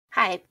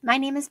Hi, my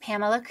name is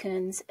Pamela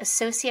Coons,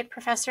 Associate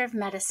Professor of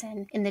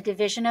Medicine in the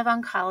Division of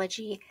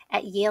Oncology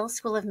at Yale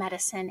School of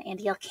Medicine and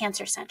Yale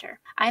Cancer Center.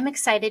 I'm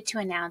excited to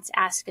announce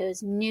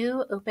ASCO's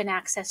new open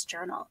access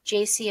journal,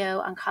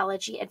 JCO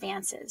Oncology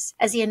Advances.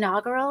 As the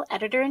inaugural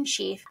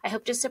editor-in-chief, I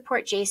hope to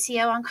support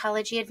JCO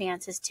Oncology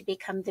Advances to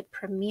become the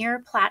premier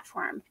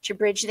platform to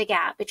bridge the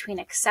gap between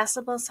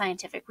accessible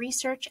scientific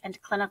research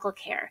and clinical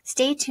care.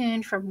 Stay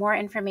tuned for more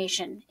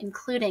information,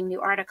 including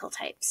new article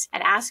types,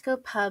 at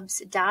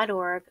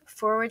ascopubs.org/JCO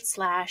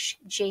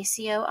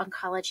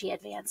Oncology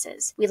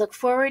Advances. We look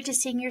forward to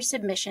seeing your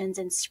submissions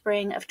in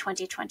spring of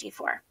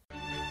 2024.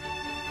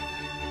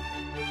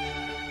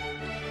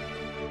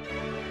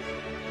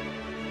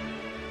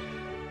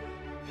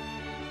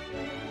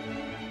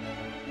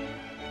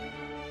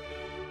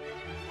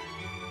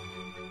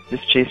 This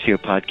JCO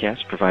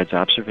podcast provides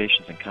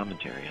observations and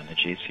commentary on the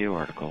JCO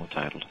article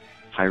entitled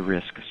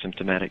High-Risk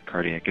Symptomatic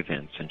Cardiac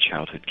Events in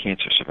Childhood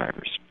Cancer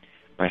Survivors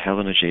by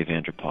Helena J.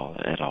 Vanderpoel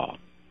et al.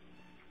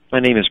 My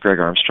name is Greg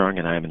Armstrong,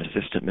 and I am an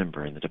assistant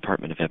member in the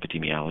Department of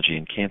Epidemiology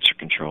and Cancer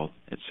Control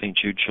at St.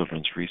 Jude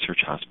Children's Research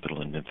Hospital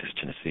in Memphis,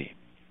 Tennessee.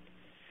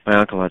 My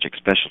oncologic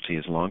specialty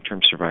is long-term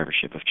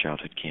survivorship of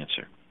childhood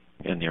cancer,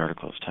 and the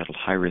article is titled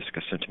High-Risk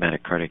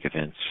Symptomatic Cardiac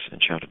Events in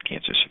Childhood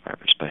Cancer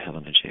Survivors by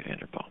Helena J.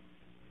 Vanderpoel.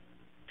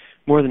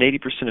 More than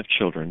 80% of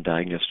children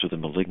diagnosed with a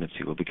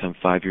malignancy will become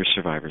 5-year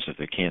survivors of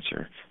their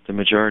cancer, the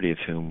majority of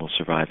whom will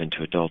survive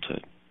into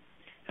adulthood.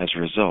 As a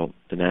result,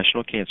 the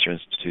National Cancer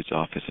Institute's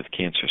Office of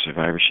Cancer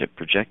Survivorship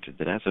projected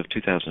that as of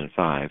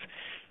 2005,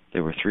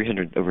 there were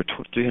over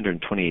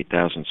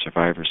 328,000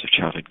 survivors of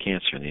childhood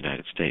cancer in the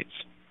United States.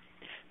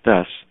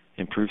 Thus,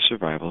 improved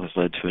survival has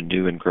led to a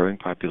new and growing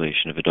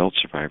population of adult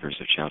survivors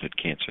of childhood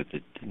cancer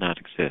that did not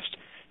exist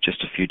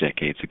just a few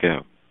decades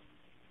ago.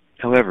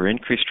 However,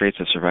 increased rates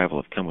of survival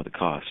have come with a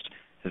cost,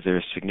 as there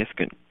is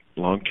significant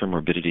long-term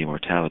morbidity and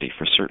mortality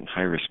for certain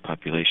high-risk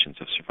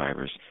populations of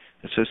survivors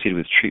associated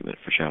with treatment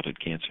for childhood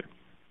cancer.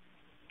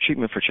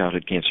 Treatment for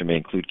childhood cancer may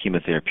include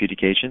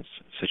chemotherapeutic agents,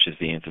 such as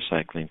the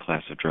anthracycline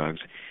class of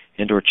drugs,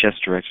 and/or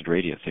chest-directed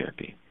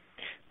radiotherapy.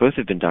 Both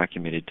have been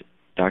documented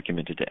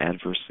to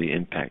adversely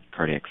impact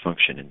cardiac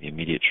function in the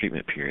immediate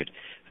treatment period,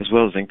 as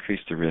well as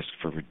increase the risk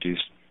for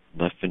reduced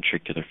left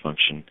ventricular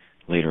function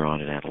later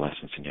on in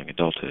adolescence and young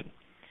adulthood.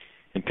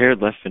 Impaired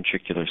left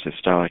ventricular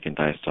systolic and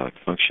diastolic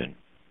function,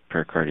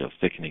 pericardial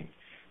thickening,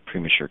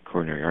 premature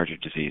coronary artery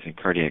disease, and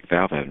cardiac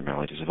valve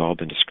abnormalities have all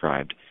been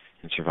described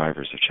in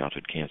survivors of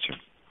childhood cancer.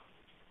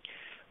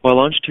 While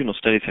longitudinal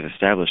studies have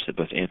established that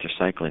both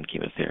anthracycline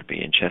chemotherapy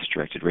and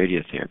chest-directed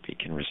radiotherapy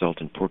can result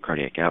in poor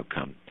cardiac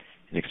outcome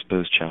in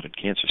exposed childhood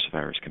cancer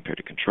survivors compared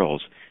to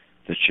controls,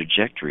 the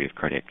trajectory of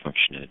cardiac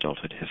function in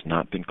adulthood has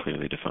not been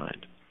clearly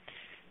defined.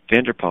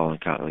 Vanderpoel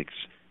and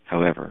colleagues,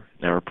 however,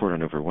 now report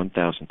on over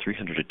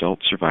 1,300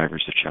 adult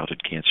survivors of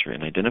childhood cancer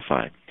and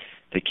identify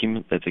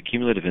that the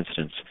cumulative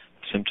incidence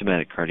of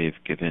symptomatic cardiac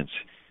events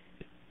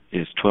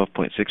is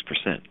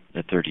 12.6%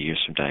 at 30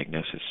 years from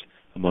diagnosis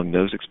among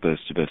those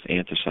exposed to both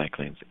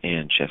anthracyclines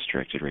and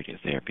chest-directed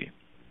radiotherapy.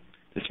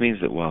 This means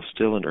that while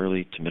still in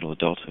early to middle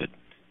adulthood,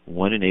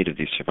 1 in 8 of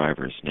these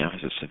survivors now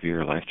has a severe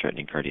or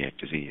life-threatening cardiac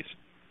disease.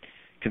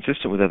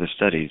 Consistent with other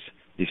studies,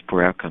 these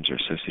poor outcomes are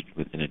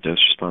associated in a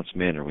dose-response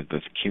manner with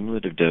both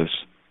cumulative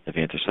dose of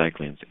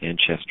anthracyclines and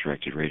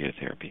chest-directed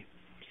radiotherapy.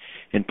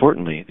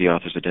 Importantly, the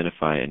authors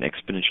identify an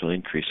exponential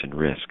increase in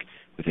risk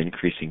with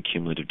increasing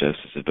cumulative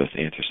doses of both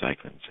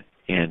anthracyclines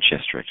and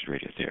chest-directed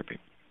radiotherapy.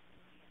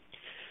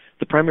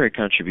 The primary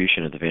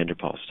contribution of the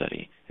Vanderpoel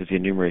study is the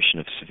enumeration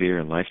of severe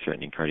and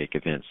life-threatening cardiac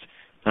events,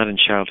 not in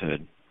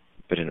childhood,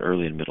 but in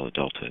early and middle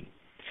adulthood.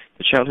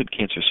 The Childhood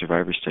Cancer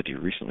Survivor Study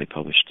recently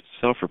published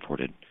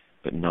self-reported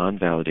but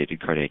non-validated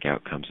cardiac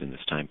outcomes in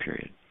this time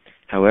period.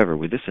 However,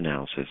 with this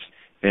analysis,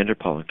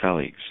 Vanderpoel and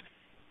colleagues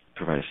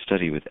provide a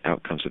study with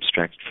outcomes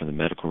abstracted from the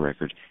medical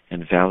record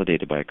and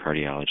validated by a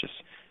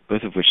cardiologist,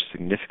 both of which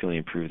significantly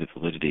improve the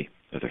validity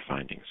of their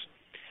findings.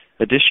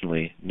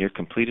 Additionally, near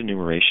complete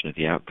enumeration of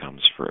the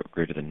outcomes for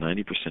greater than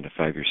 90% of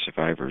 5-year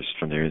survivors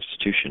from their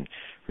institution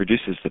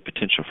reduces the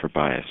potential for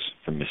bias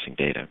from missing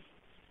data.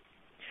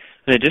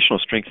 An additional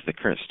strength of the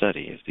current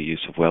study is the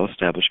use of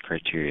well-established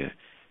criteria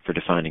for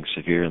defining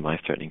severe and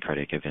life-threatening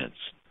cardiac events,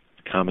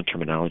 common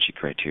terminology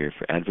criteria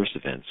for adverse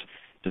events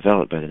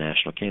developed by the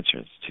National Cancer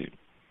Institute.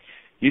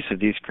 Use of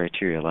these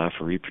criteria allow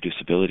for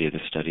reproducibility of the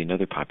study in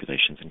other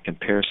populations and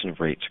comparison of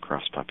rates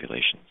across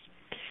populations.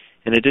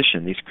 In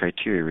addition, these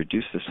criteria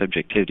reduce the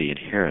subjectivity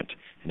inherent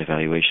in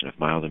evaluation of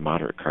mild and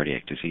moderate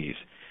cardiac disease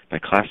by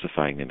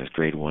classifying them as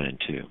grade 1 and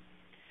 2.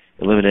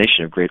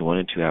 Elimination of grade 1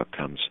 and 2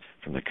 outcomes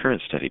from the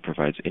current study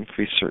provides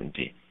increased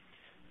certainty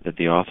that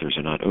the authors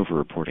are not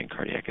over-reporting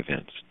cardiac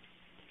events.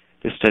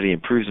 This study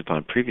improves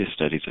upon previous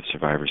studies of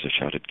survivors of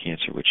childhood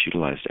cancer which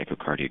utilized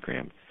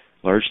echocardiogram,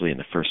 largely in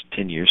the first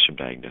 10 years from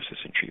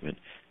diagnosis and treatment,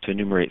 to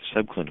enumerate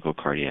subclinical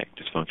cardiac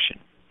dysfunction.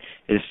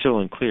 It is still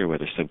unclear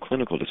whether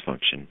subclinical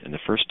dysfunction in the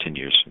first 10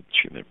 years from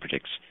treatment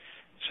predicts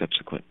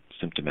subsequent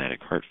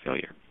symptomatic heart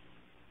failure.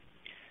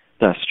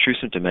 Thus, true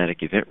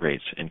symptomatic event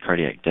rates and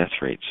cardiac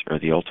death rates are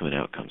the ultimate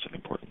outcomes of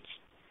importance.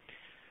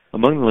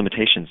 Among the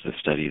limitations of the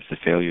study is the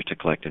failure to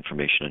collect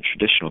information on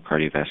traditional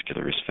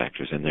cardiovascular risk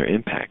factors and their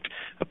impact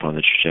upon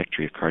the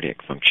trajectory of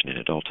cardiac function in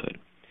adulthood.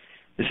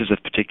 This is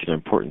of particular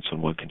importance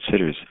when one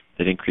considers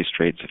that increased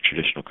rates of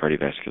traditional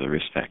cardiovascular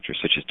risk factors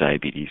such as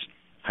diabetes,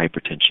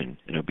 hypertension,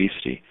 and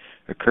obesity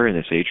occur in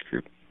this age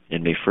group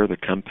and may further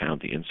compound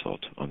the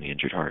insult on the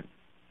injured heart.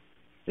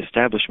 The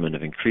establishment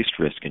of increased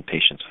risk in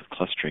patients with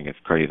clustering of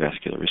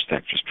cardiovascular risk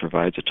factors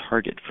provides a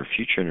target for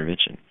future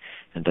intervention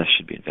and thus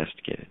should be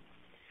investigated.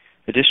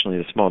 Additionally,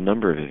 the small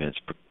number of events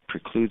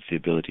precludes the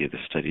ability of the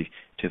study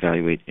to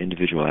evaluate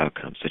individual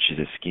outcomes such as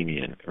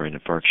ischemia or an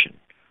infarction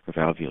or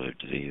valvular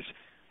disease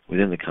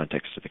within the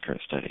context of the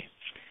current study.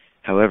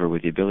 However,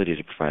 with the ability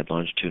to provide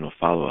longitudinal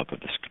follow-up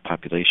of this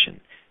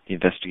population, the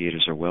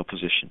investigators are well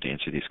positioned to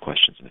answer these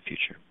questions in the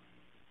future.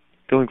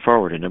 Going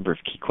forward, a number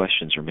of key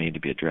questions remain to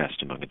be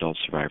addressed among adult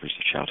survivors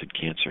of childhood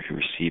cancer who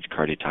received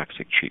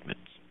cardiotoxic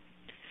treatments.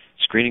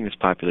 Screening this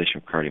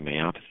population for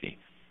cardiomyopathy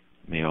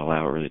may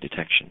allow early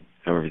detection.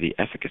 However, the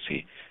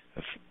efficacy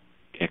of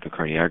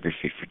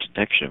echocardiography for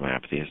detection of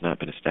myopathy has not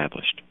been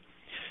established.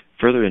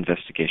 Further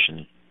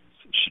investigation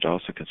should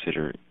also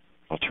consider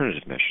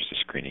alternative measures of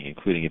screening,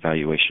 including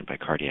evaluation by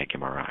cardiac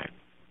MRI.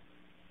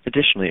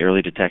 Additionally,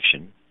 early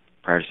detection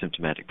prior to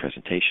symptomatic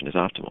presentation is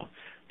optimal.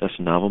 Thus,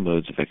 novel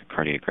modes of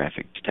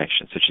echocardiographic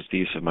detection, such as the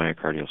use of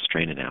myocardial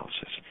strain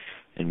analysis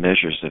and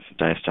measures of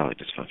diastolic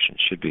dysfunction,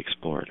 should be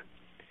explored.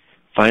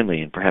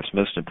 Finally, and perhaps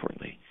most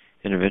importantly,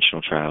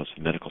 interventional trials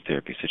of medical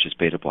therapy such as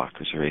beta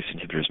blockers or ACE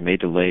inhibitors may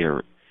delay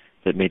or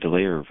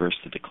reverse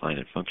the decline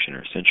in function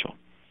are essential.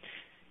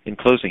 In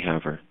closing,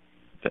 however,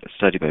 the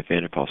study by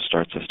Vanderpoel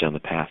starts us down the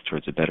path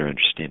towards a better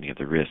understanding of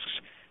the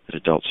risks that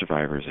adult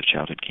survivors of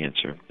childhood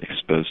cancer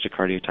exposed to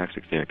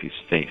cardiotoxic therapies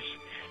face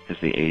as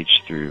they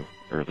age through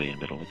early and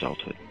middle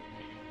adulthood.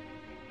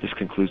 This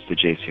concludes the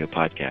JCO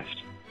podcast.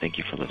 Thank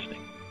you for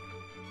listening.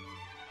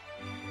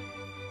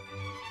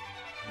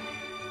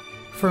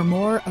 For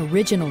more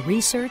original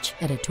research,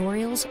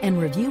 editorials, and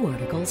review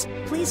articles,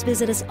 please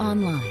visit us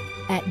online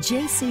at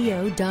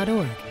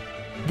jco.org.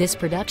 This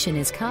production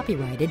is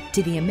copyrighted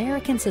to the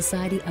American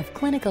Society of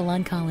Clinical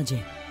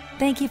Oncology.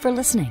 Thank you for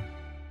listening.